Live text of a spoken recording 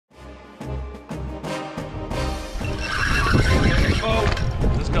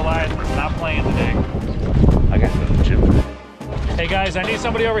Goliath is not playing today. I got the chip. Hey guys, I need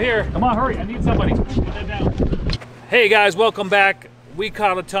somebody over here. Come on, hurry, I need somebody. Put that down. Hey guys, welcome back. We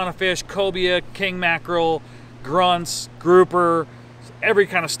caught a ton of fish, cobia, king mackerel, grunts, grouper, every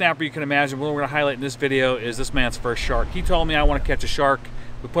kind of snapper you can imagine. What we're gonna highlight in this video is this man's first shark. He told me I want to catch a shark.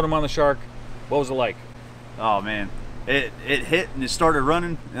 We put him on the shark. What was it like? Oh man, it hit and it started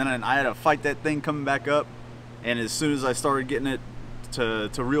running, and then I had to fight that thing coming back up. And as soon as I started getting it to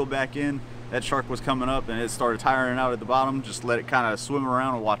reel back in, that shark was coming up and it started tiring out at the bottom. Just let it kind of swim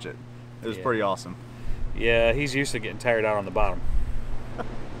around and watch it. It was pretty awesome. Yeah, he's used to getting tired out on the bottom.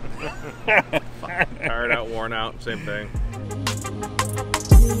 Tired out, worn out, same thing.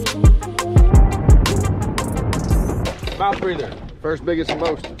 Mouth breather. First biggest and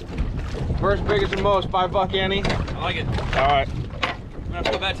most. First biggest and most, $5 Annie. I like it. All right. I'm gonna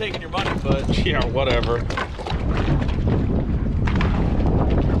feel bad taking your money, but Yeah, whatever.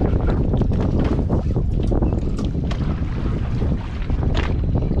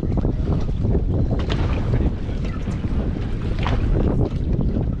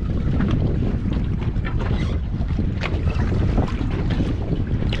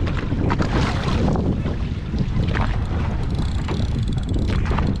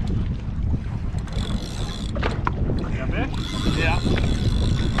 yeah.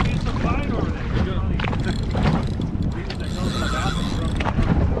 It's a fine over there.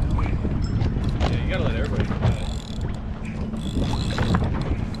 Yeah, you gotta let everybody do that.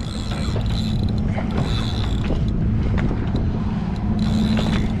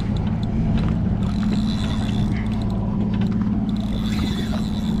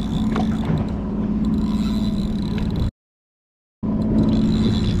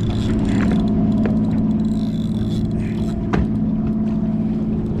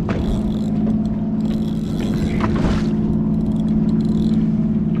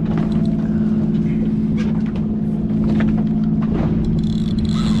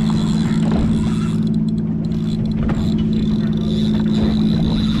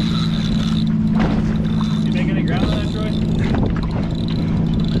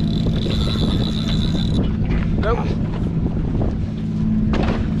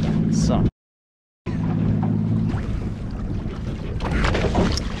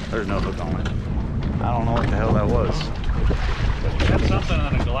 There's no hook on it. I don't know what the hell that was. That's something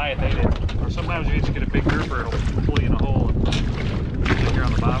on a Goliath ate it. Or sometimes you just get a big grouper, it'll pull you in a hole and if you're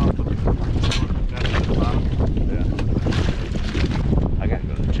on the bottom. That's at the bottom. Yeah. I gotta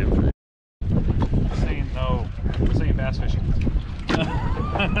go to the gym for this. This ain't bass fishing.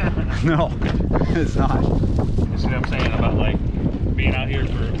 No, it's not. You see what I'm saying about like being out here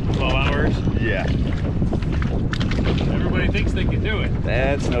for 12 hours? Yeah. Everybody thinks they can do it.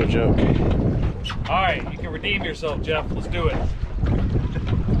 That's no joke. All right, you can redeem yourself, Jeff. Let's do it.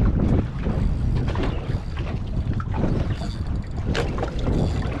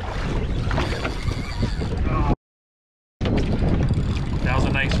 Oh. That was a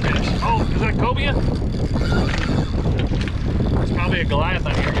nice fish. Oh, is that a cobia? There's probably a Goliath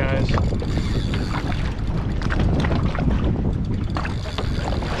on here, guys.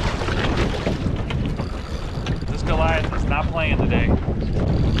 Goliath is not playing today.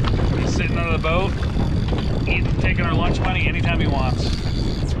 He's sitting under the boat, taking our lunch money anytime he wants.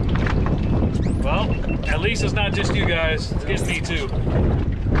 Well, at least it's not just you guys, it's getting me too.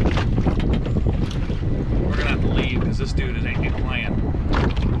 We're gonna have to leave because this dude ain't playing.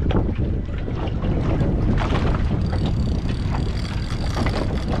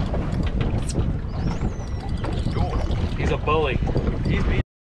 He's a bully. He's being,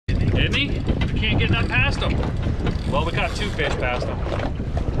 isn't he? We can't get none past him. Well, we caught 2 fish past him.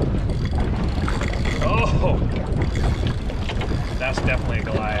 Oh! That's definitely a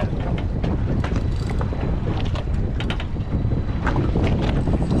Goliath.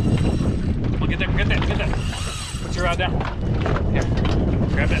 Well, get that. Put your rod down. Here,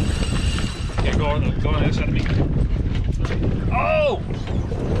 grab that. Okay, go on the other side of me. Oh!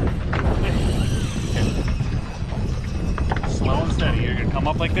 Okay. Slow and steady. You're gonna come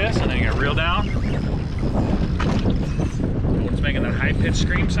up like this, and then you're gonna reel down. It's making that high-pitched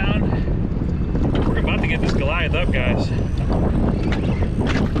scream sound. We're about to get this Goliath up, guys.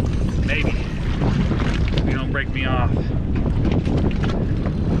 Maybe. If you don't break me off.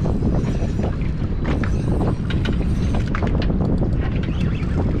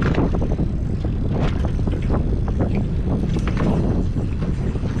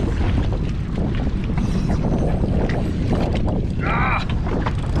 Ah!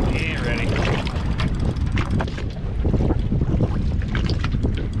 He ain't ready.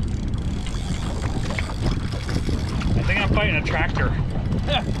 I think I'm fighting a tractor.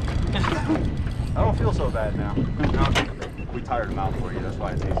 I don't feel so bad now. We tired them out for you, that's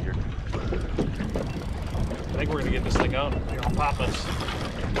why it's easier. I think we're gonna get this thing out. It'll pop us.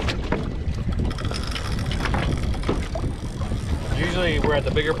 Usually we're at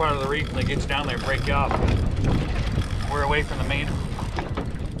the bigger part of the reef and they get you down there and break you off. We're away from the main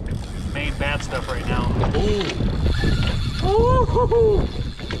bad stuff right now. Ooh.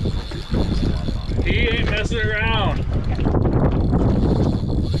 He ain't messing around.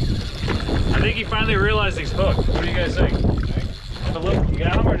 I think he finally realized he's hooked. What do you guys think? Look, you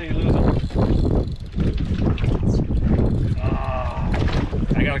got him or did you lose him?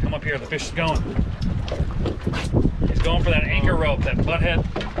 I gotta come up here. The fish is going. He's going for that anchor rope, that butthead.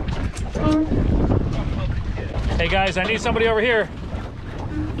 Hey guys, I need somebody over here.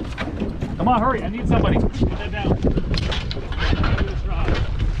 Come on, hurry. I need somebody. Put that down.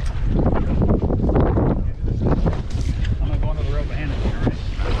 I'm gonna go under the rope and hand it to you, alright?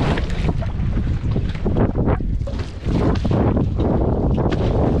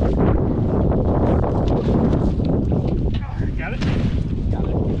 Got it? Got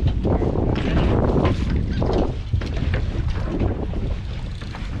it.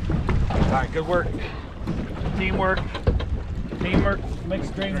 Alright, good work. Teamwork. Teamwork makes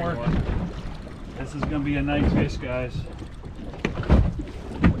dream work. This is going to be a nice fish, guys.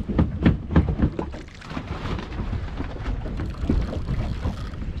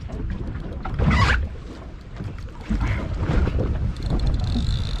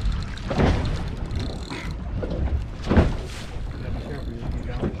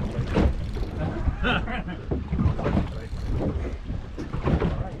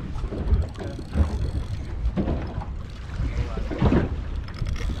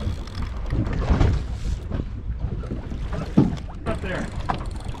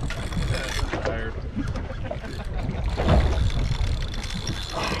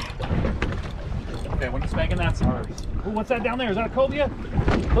 Okay, when it's making that sound. Ooh, what's that down there? Is that a cobia?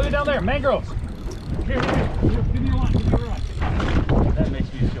 Look at down there, mangroves. Here, give me a line, give me a rod. That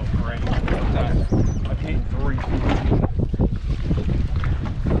makes me feel great. I've hit 3 feet.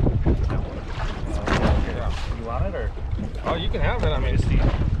 You want it or? Oh, you can have it. I mean, Steve.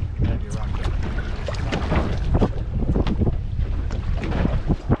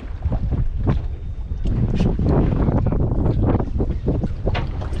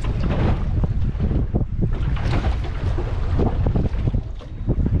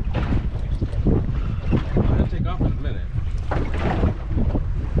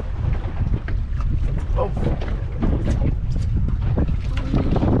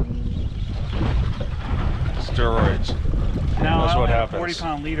 steroids. Now, that's what a happens.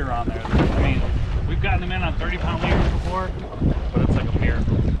 40-pound leader on there. I mean, we've gotten them in on 30-pound leaders before, but it's like a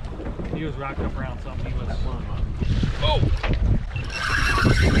miracle. He was rocking up around something he was fun on. Oh!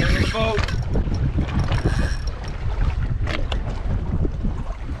 Get in the boat.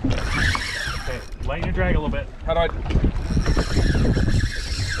 Okay, lighten your drag a little bit. How do I?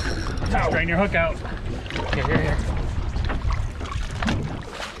 Straighten your hook out. Here.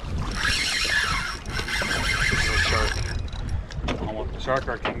 Shark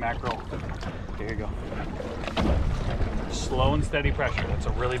or king mackerel. Here you go. Slow and steady pressure. That's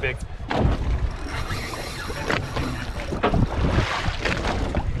a really big.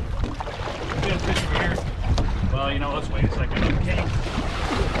 Fish over here. Well, you know, let's wait a second. King.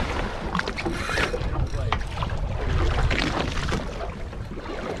 Don't play.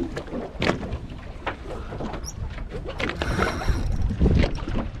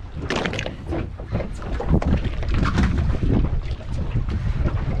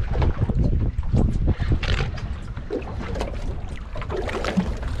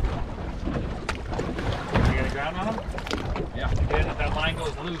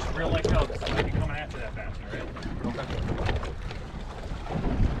 Loose, real like hell, because they may be coming after that bastard, right? Okay.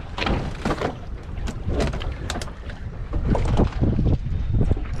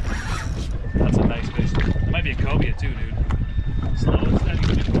 That's a nice fish. It might be a cobia too, dude. Slow and steady,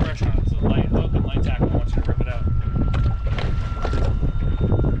 put the pressure on it. It's a light hook and light tackle once you rip it out.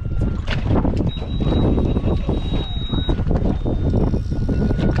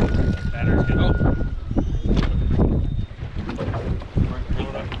 Batter's good. Oh.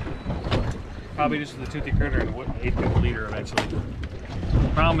 Probably just the toothy critter and 8-foot leader eventually. The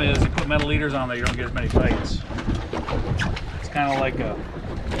problem is, you put metal leaders on there, you don't get as many bites. It's kind of like a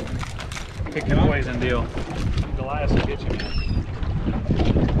pick your poison deal. Goliath will get you, man.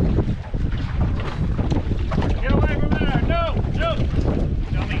 Get away from there! No! No!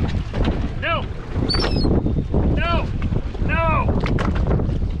 Dummy! No! No! No!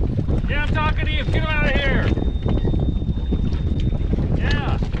 Yeah, I'm talking to you. Get him out of here! Yeah!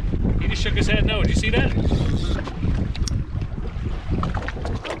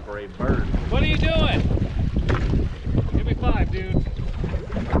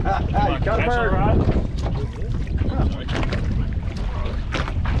 Got a bird.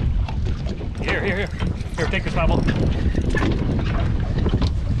 Here, take this bubble. Give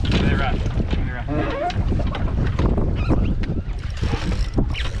me the rod.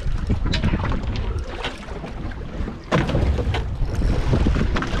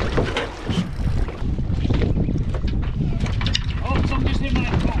 Oh, something just hit my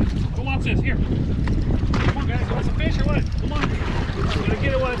phone. Who wants this? Here. Come on, guys. You want some fish or what? Come on. I'm gonna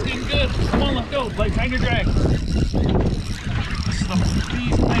get it while it's getting good. Come on, let's go. Like, find your drag. This is the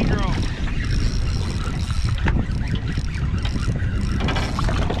beast mangrove.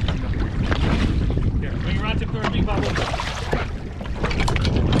 Here, bring your rod tip towards me, Pablo.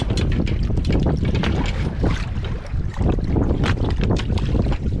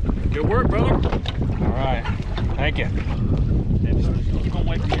 Good work, brother. All right. Thank you. Yeah, just keep going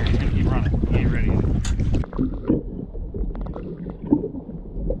away from here. He's gonna keep running. He ain't ready yet.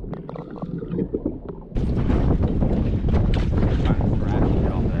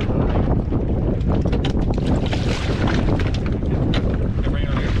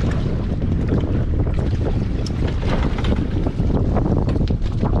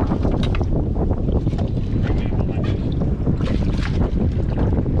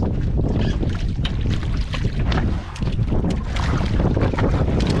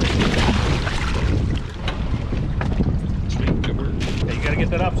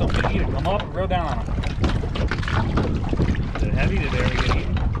 That up so we can eat it. Come up and row down on them. Is it heavy? Did they ever get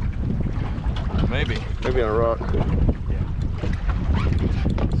eaten? Maybe on a rock. Yeah.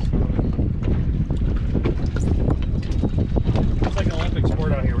 It's like an Olympic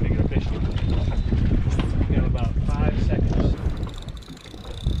sport out here when you go fishing. You got about 5 seconds.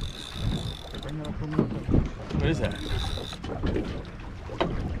 Bring that up for me. What is that?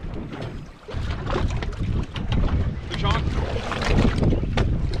 Fish on?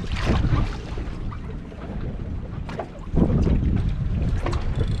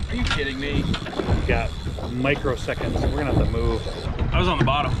 Are you kidding me? We've got microseconds. We're gonna have to move. I was on the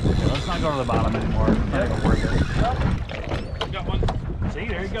bottom. Yeah, let's not go to the bottom anymore. It's not gonna work here. Got one. See,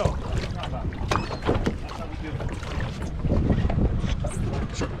 there you go. That's how we do it.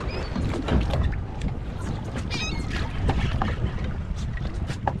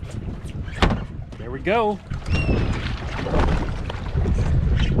 There we go.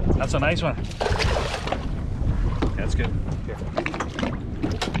 That's a nice one. That's good. Careful.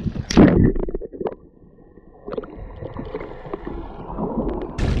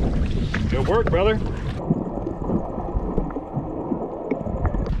 Good work, brother.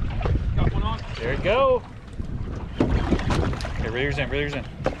 Got one on. There you go. Okay, reelers in.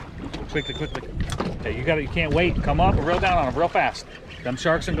 Quickly. Okay, you can't wait. Come up and reel down on them real fast. Them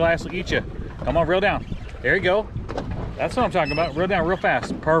sharks and glass will eat you. Come on, reel down. There you go. That's what I'm talking about. Reel down real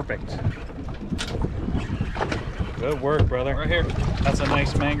fast. Perfect. Good work, brother. Right here. That's a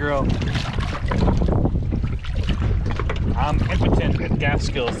nice mangrove. I'm impotent at gaff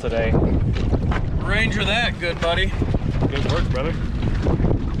skills today. Ranger that, good buddy. Good work, brother.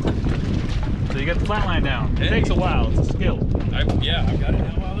 So you got the flat line down. It Hey. takes a while. It's a skill. Yeah, I've got it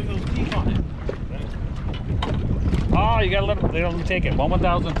now. Wow, look at those teeth on it. Oh, you gotta let them. They don't take it.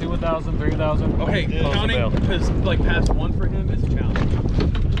 1,000, 2,000, 3,000. Okay, Close the counting bail. because like past one for him is a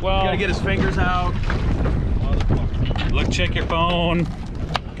challenge. Well, You gotta get his fingers out. look, check your phone.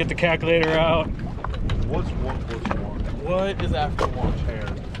 Get the calculator out. What's 1 plus 1? What is after one?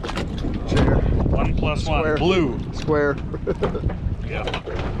 Chair. 1 plus 1. Square. Blue. Square. Yeah.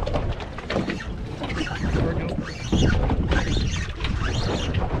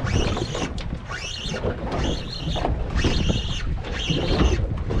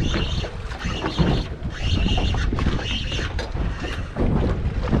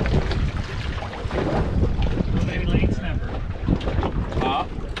 Baby lane snapper.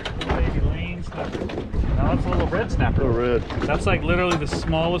 Baby lane snapper. Now that's a little red snapper. red. That's like literally the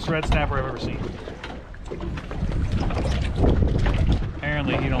smallest red snapper I've ever seen.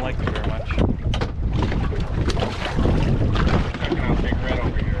 Apparently he don't like them very much. Checking out big red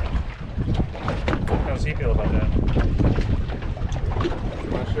over here. How does he feel about that? I'm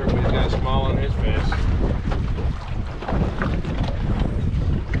not sure, but he's got a smile on his face.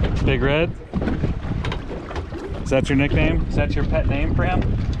 Big Red? Is that your nickname? Is that your pet name for him?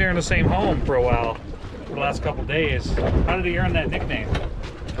 Here in the same home for a while, for the last couple days. How did he earn that nickname?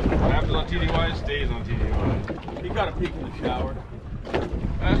 What happens on TDY stays on TDY. He got a peek in the shower.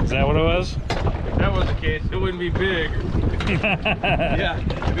 Is that what it was? If that was the case, it wouldn't be big. Yeah,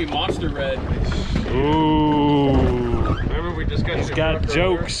 it'd be monster red. Ooh. Remember we discussed He's it got earlier?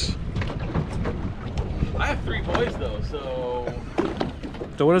 jokes. I have 3 boys though, so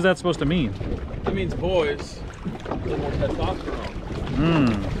So what is that supposed to mean? That means boys, a little more testosterone. Hmm.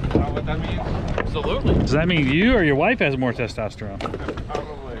 Is that what that means? Absolutely. Does that mean you or your wife has more testosterone?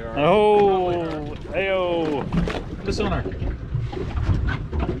 Probably. Or Oh, ayo. Put this on her.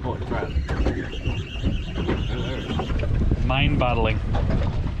 Oh, try it. Mind bottling.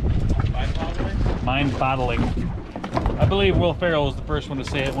 Mind boggling? Mind bottling. I believe Will Ferrell was the first one to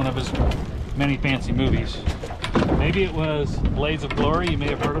say it in one of his many fancy movies. Maybe it was Blades of Glory. You may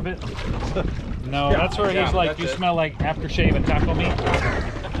have heard of it. No, Yeah, that's where he's like, you smell like aftershave and taco meat.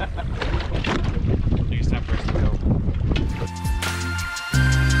 I think it's time for us to go.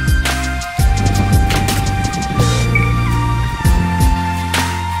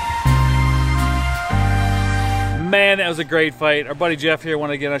 Man, that was a great fight. Our buddy Jeff here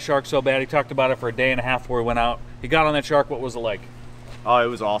wanted to get on a shark so bad. He talked about it for a day and a half before we went out. He got on that shark. What was it like? Oh, it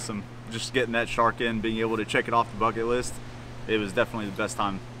was awesome. Just getting that shark in, being able to check it off the bucket list, it was definitely the best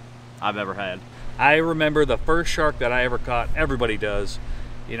time I've ever had. I remember the first shark that I ever caught. Everybody does.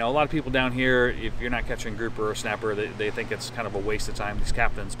 You know, a lot of people down here, if you're not catching grouper or snapper, they think it's kind of a waste of time, these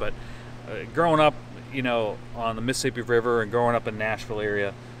captains. But growing up, you know, on the Mississippi River and growing up in Nashville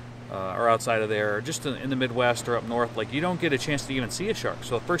area, or outside of there, or just in the Midwest or up north, like, you don't get a chance to even see a shark.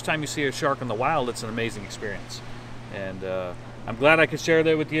 So the first time you see a shark in the wild, it's an amazing experience. And I'm glad I could share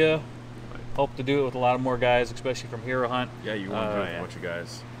that with you. Hope to do it with a lot of more guys, especially from Hero Hunt. Yeah, you want to do it with a bunch of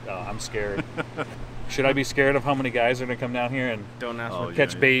guys. Oh, I'm scared. Should I be scared of how many guys are going to come down here and Don't ask for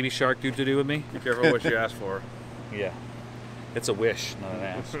catch baby shark to do with me? Be careful what you ask for. Yeah. It's a wish, not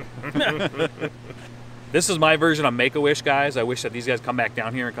an ask. This is my version of Make-A-Wish, guys. I wish that these guys come back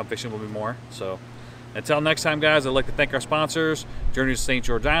down here and come fishing with me more. So until next time, guys, I'd like to thank our sponsors, Journey to St.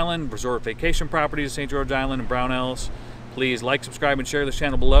 George Island, Resort Vacation Properties, St. George Island, and Brownells. Please like, subscribe, and share this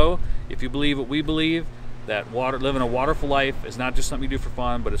channel below. If you believe what we believe, that living a waterful life is not just something you do for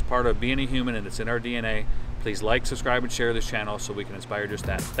fun, but it's part of being a human and it's in our DNA. Please like, subscribe, and share this channel so we can inspire just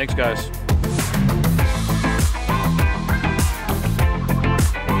that. Thanks, guys.